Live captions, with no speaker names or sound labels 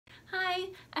Hi,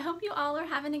 I hope you all are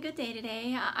having a good day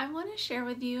today. I want to share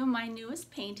with you my newest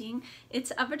painting.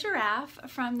 It's of a giraffe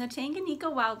from the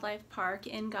Tanganyika Wildlife Park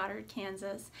in Goddard,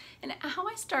 Kansas. And how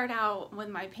I start out with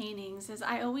my paintings is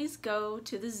I always go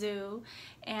to the zoo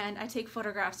and I take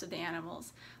photographs of the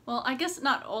animals. Well, I guess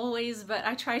not always, but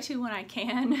I try to when I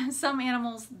can. Some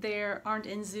animals there aren't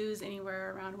in zoos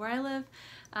anywhere around where I live.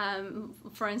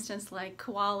 For instance, like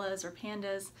koalas or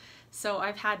pandas. So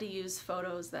I've had to use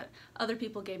photos that other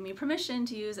people gave me permission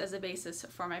to use as a basis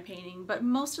for my painting. But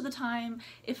most of the time,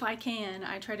 if I can,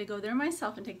 I try to go there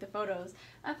myself and take the photos.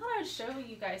 I thought I'd show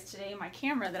you guys today my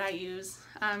camera that I use.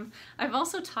 I've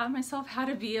also taught myself how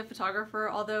to be a photographer,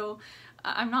 although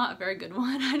I'm not a very good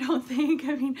one, I don't think.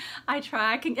 I mean, I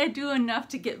try, I do enough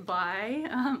to get by.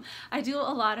 I do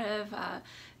a lot of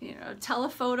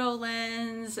telephoto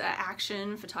lens,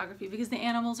 action photography because the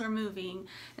animals are moving.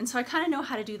 And so I kind of know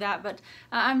how to do that, but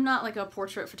I'm not like a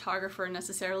portrait photographer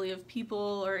necessarily of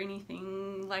people or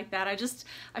anything like that.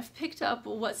 I've picked up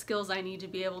what skills I need to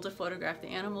be able to photograph the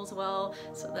animals well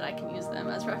so that I can use them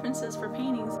as references for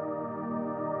paintings.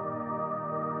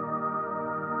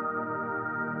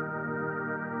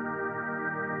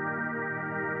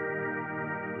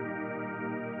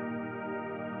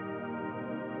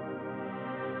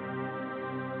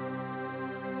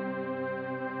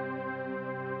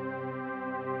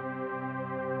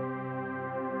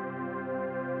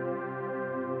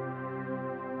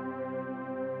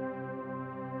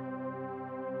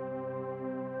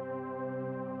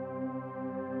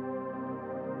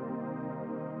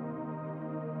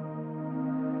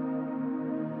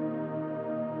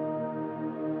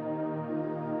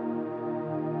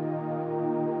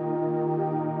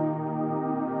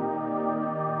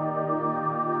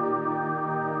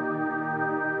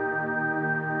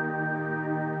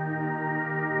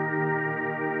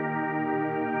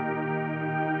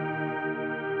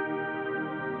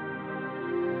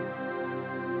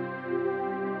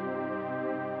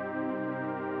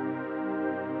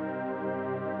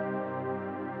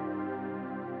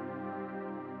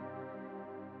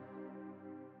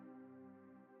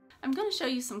 I'm going to show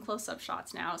you some close-up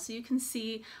shots now so you can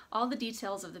see all the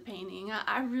details of the painting.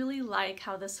 I really like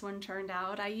how this one turned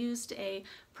out. I used a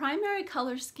primary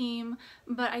color scheme,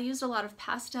 but I used a lot of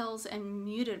pastels and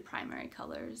muted primary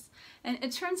colors. And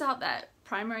it turns out that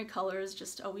primary colors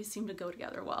just always seem to go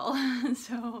together well.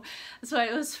 so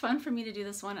it was fun for me to do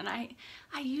this one. And I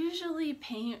usually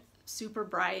paint super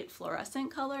bright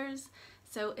fluorescent colors.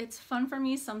 So it's fun for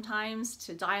me sometimes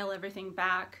to dial everything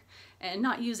back and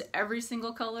not use every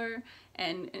single color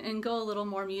and go a little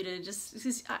more muted, just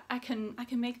because I can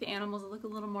make the animals look a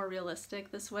little more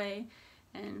realistic this way.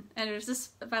 And it's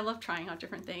just, I love trying out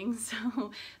different things.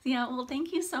 So yeah, well,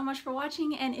 thank you so much for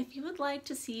watching. And if you would like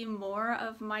to see more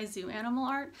of my zoo animal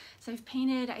art, so I've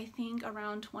painted, I think,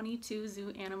 around 22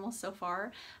 zoo animals so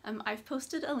far. I've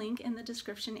posted a link in the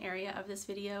description area of this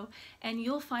video, and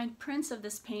you'll find prints of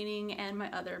this painting and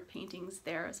my other paintings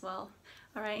there as well.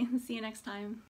 All right, see you next time.